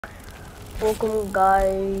Welcome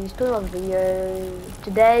guys to another video.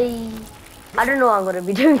 Today, I don't know what I'm gonna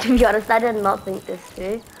be doing, to be honest. I did not think this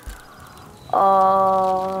through. I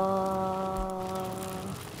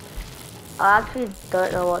actually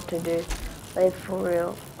don't know what to do. Like for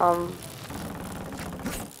real.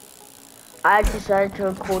 I decided to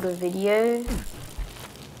record a video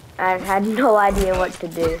and had no idea what to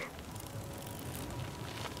do.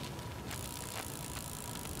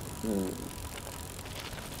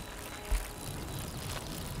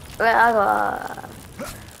 Wait, I got...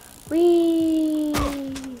 Whee!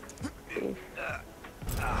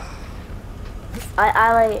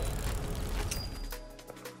 I like...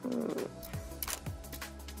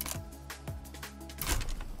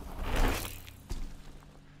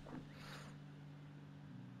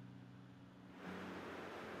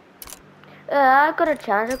 I got a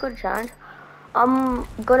challenge. I'm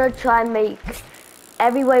gonna try and make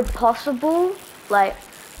every way possible, like,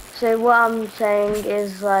 so what I'm saying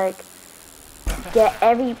is, like, get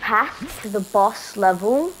every path to the boss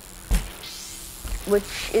level,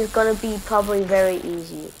 which is gonna be probably very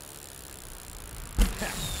easy.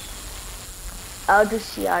 I'll just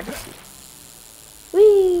see.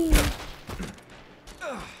 Whee!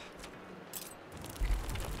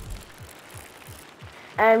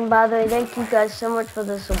 And by the way, thank you guys so much for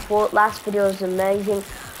the support. Last video was amazing.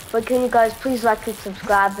 But can you guys please like and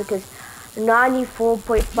subscribe, because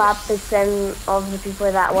 94.5% of the people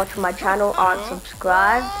that watch my channel aren't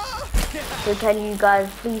subscribed. So can you guys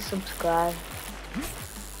please subscribe?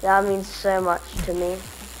 That means so much to me.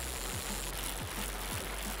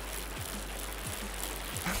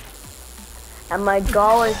 And my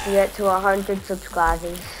goal is to get to 100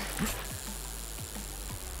 subscribers.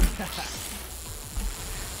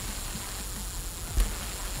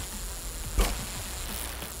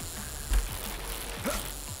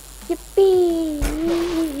 Yippee!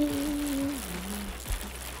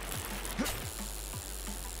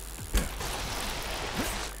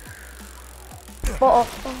 Oh.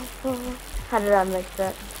 How did I make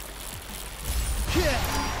that?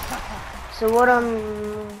 So what I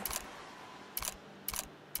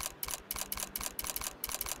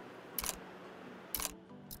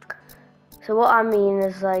mean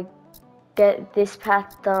is, like, get this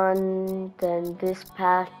path done, then this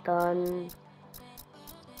path done.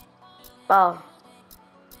 Oh,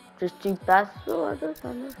 just 2 paths? Oh, I don't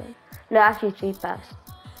understand. No, actually 3 paths.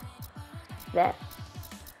 There.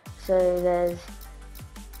 So there's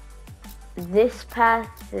this path,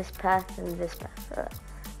 and this path. Alright,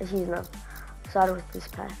 let's use them. Start with this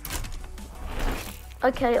path.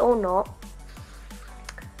 Okay, or not.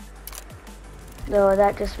 No,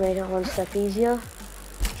 that just made it 1 step easier.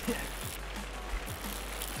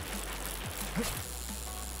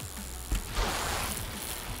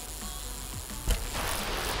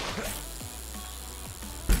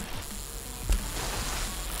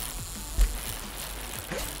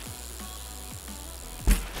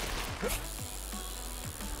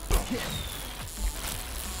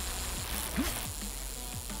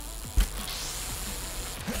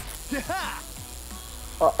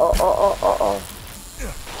 Oh.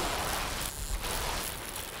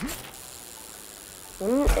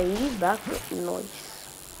 180 back, nice.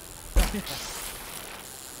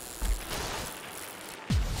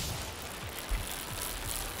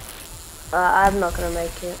 I'm not gonna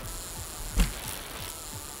make it.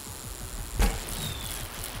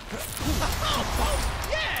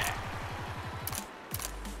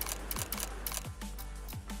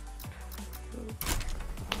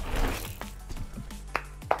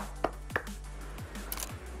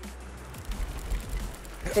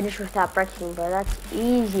 Finish without breaking, bro. That's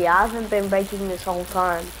easy. I haven't been breaking this whole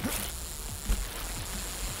time.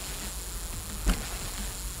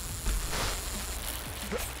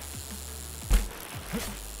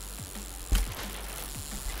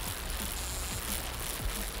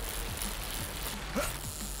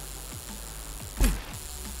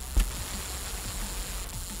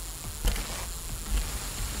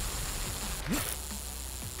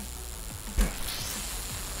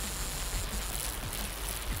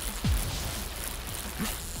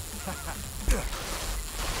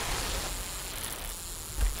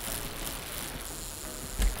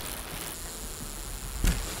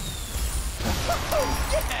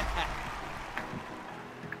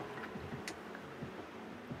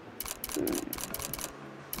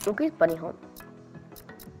 Look at bunny home.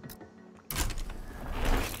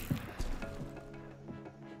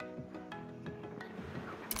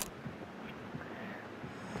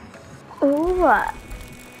 Ooh.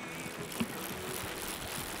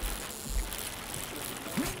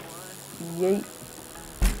 Yeet.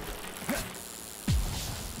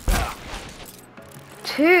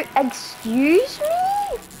 two. Excuse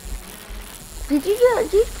me? Did you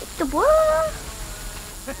get the what?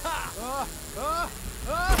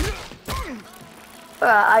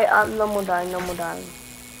 Alright, no more dying, no more dying.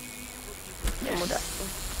 No more dying.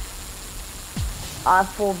 I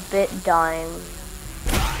forbid dying.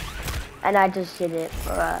 And I just did it,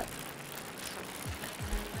 alright.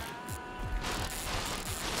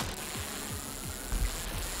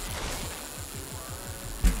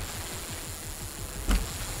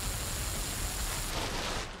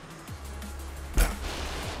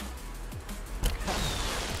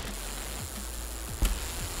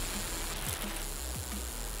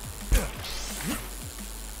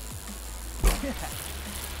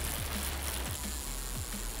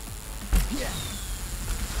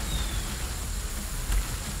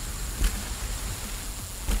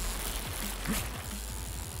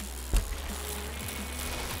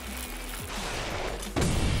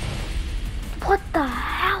 What the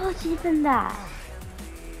hell is even that?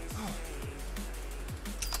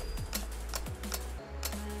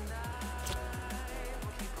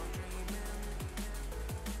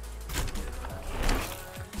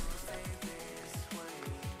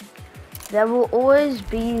 There will always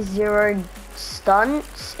be 0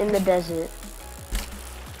 stunts in the desert.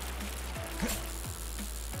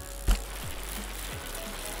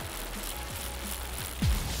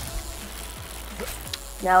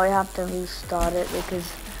 Now we have to restart it because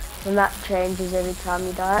the map changes every time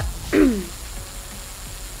you die.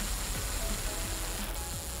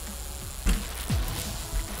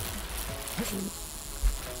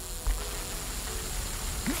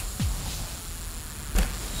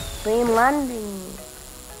 Clean landing.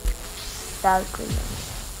 That was clean landing.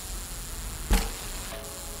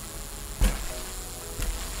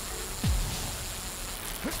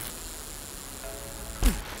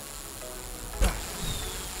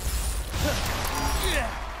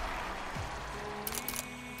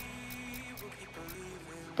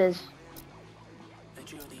 There's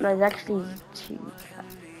actually 2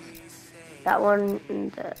 tracks. That one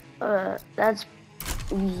and that's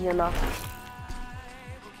easy enough.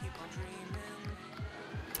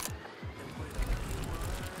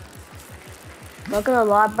 Not gonna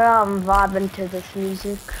lie, bro, I'm vibing to this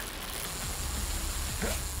music.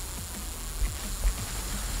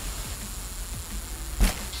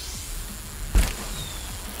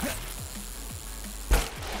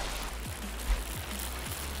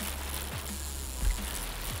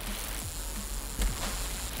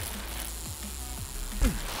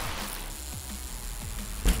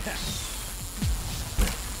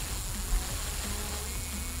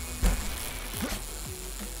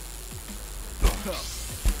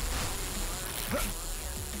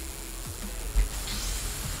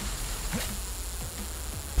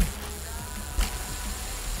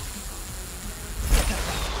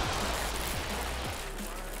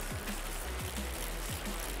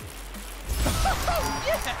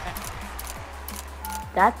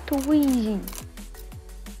 That's too easy.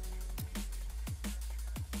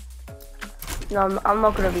 No, I'm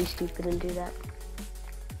not gonna be stupid and do that.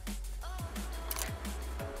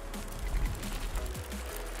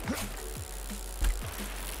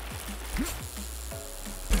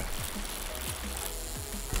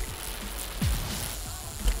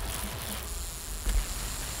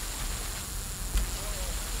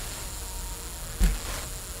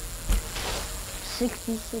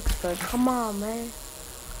 $66, bro. Come on, man.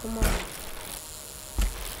 Come on.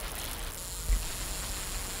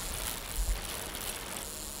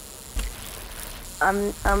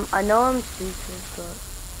 I know I'm stupid,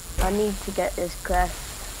 but I need to get this crest.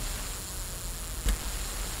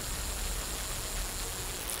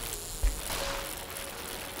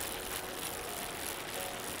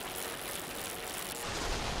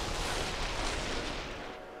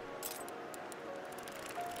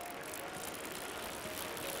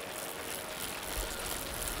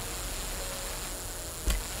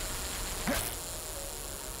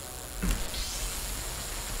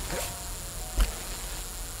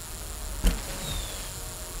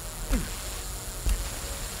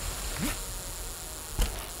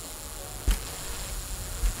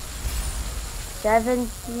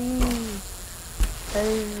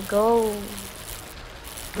 Let's go.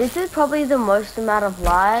 This is probably the most amount of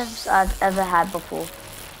lives I've ever had before.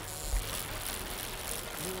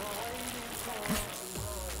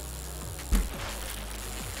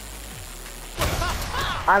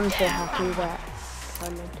 I'm so happy that I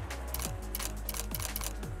did.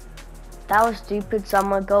 That was stupid, so I'm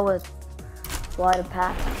gonna go with wider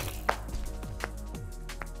path.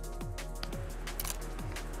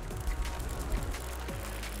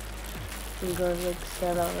 And go with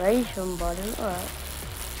acceleration button. Alright.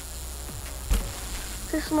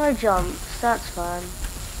 Just no jumps, that's fine.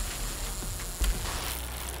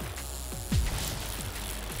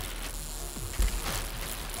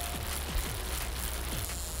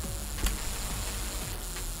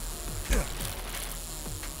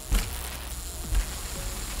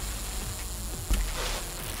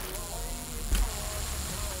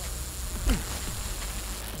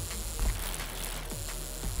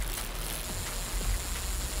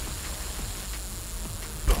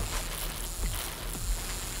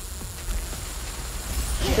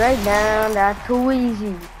 Straight down, that's too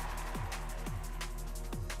easy.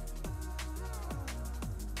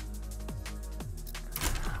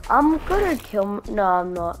 I'm gonna kill, no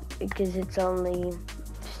I'm not, because it's only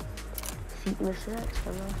steepness, that's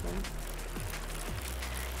fine.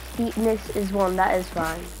 Steepness is one, that is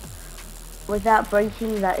fine. Without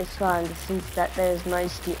breaking, that is fine, since that there is no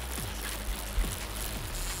steep.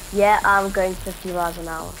 Yeah, I'm going 50 miles an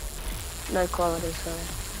hour. No quality, sorry.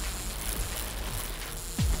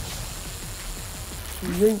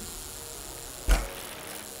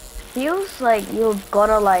 Feels like you're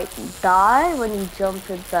gonna like die when you jump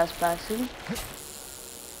in first person.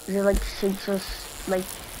 It like sinks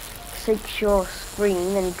your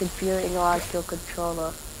screen and you can feel it in like your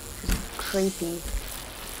controller. It's creepy.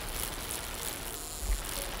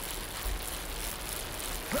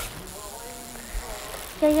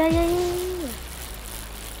 Yeah.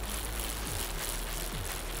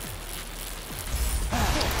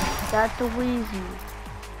 That's a wheezy.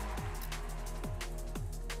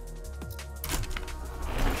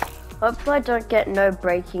 Hopefully I don't get no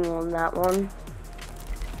braking on that one.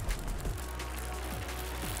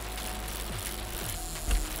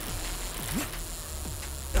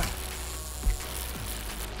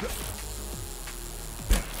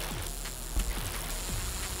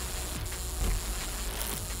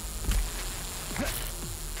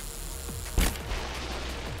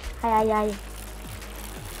 Ay.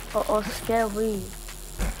 Oh, scary.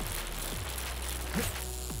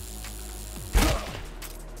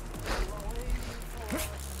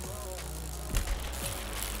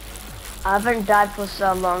 I haven't died for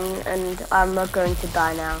so long and I'm not going to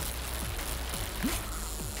die now.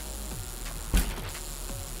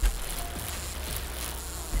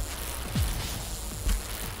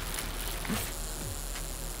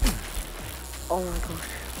 Oh my gosh.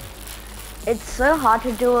 It's so hard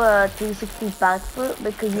to do a 360 backflip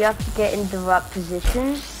because you have to get in the right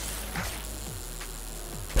position.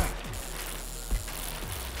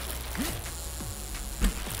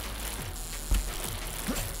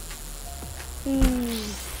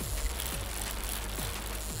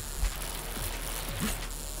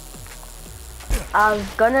 I was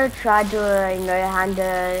gonna try doing a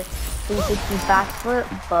no-hander 360 backflip,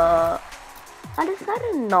 but I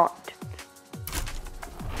decided not.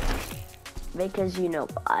 Because you know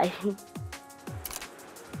why.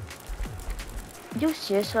 You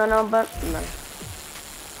serious right now, but no.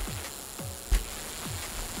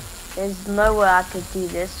 There's no way I could do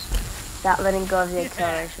this without letting go of the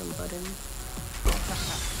acceleration button.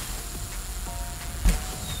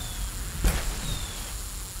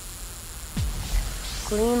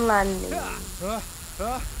 Clean landing.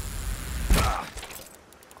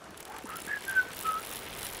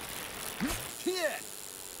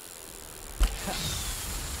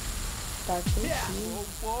 That's it.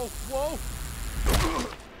 Whoa.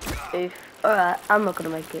 Alright, I'm not gonna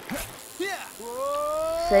make it.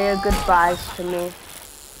 Say your goodbyes to me.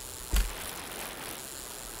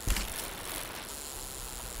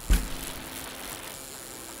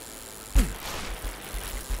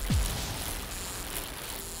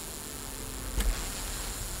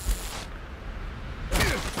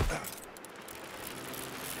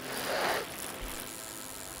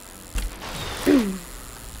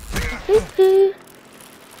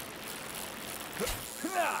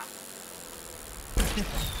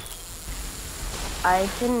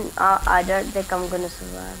 I don't think I'm gonna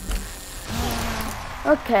survive.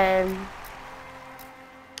 Okay.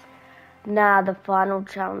 Now the final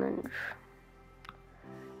challenge.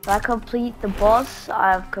 If I complete the boss,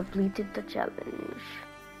 I've completed the challenge.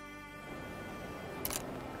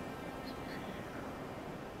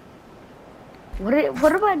 What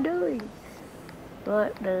am I doing?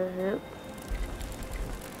 What the hell?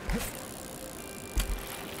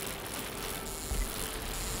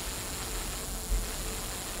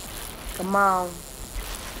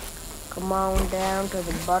 Come on down to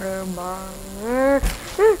the butter barn.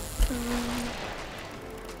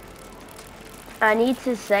 I need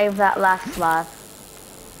to save that last life.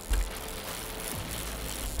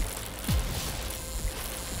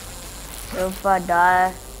 So if I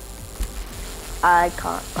die, I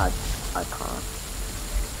can't.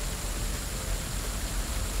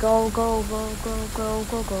 Go, go, go, go, go,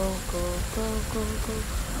 go, go, go, go, go, go.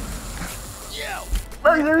 Yeah.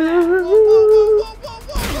 Whoa, whoa, whoa, whoa, whoa, whoa.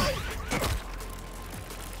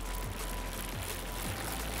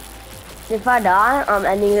 If I die, I'm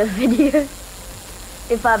ending the video.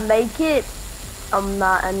 If I make it, I'm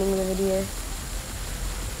not ending the video.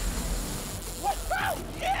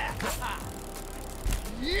 Yeah.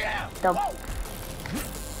 Yeah. Double.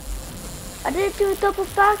 I didn't do a double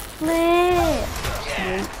backflip.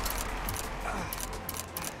 Yeah.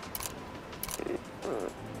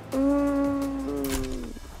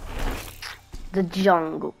 The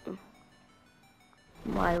jungle.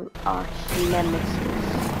 My arch nemesis.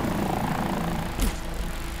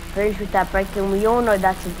 Finish with that break, and we all know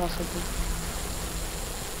that's impossible.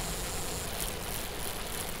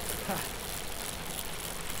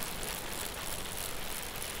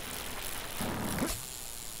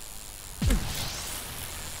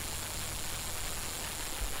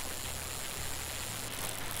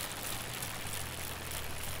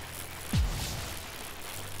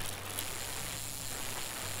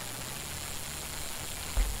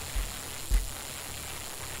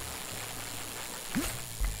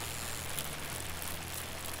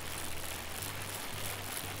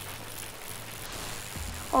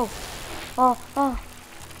 Oh, oh, oh.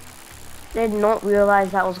 Did not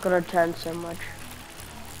realize that was gonna turn so much.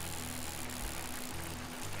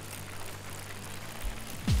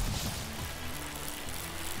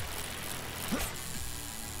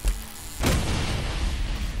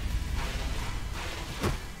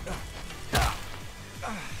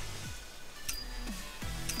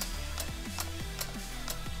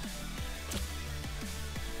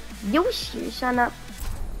 Yoshi, sign up.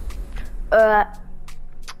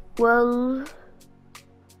 Well,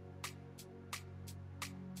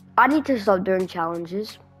 I need to stop doing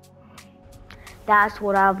challenges. That's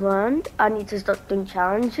what I've learned. I need to stop doing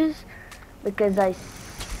challenges because I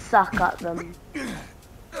suck at them.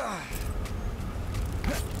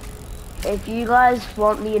 If you guys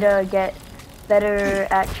want me to get better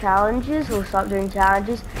at challenges or stop doing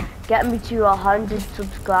challenges, get me to 100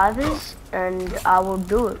 subscribers and I will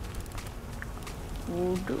do it.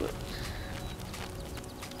 We'll do it.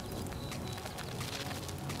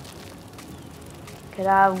 Could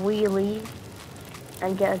I wheelie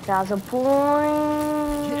and get 1,000 points?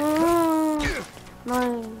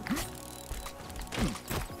 No.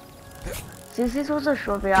 Since this was a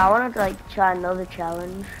short video, I wanted to like try another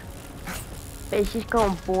challenge. But it's just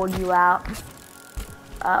gonna bore you out.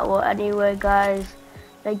 Well, anyway, guys,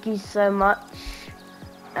 thank you so much.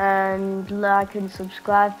 And like and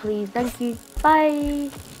subscribe, please. Thank you. Bye.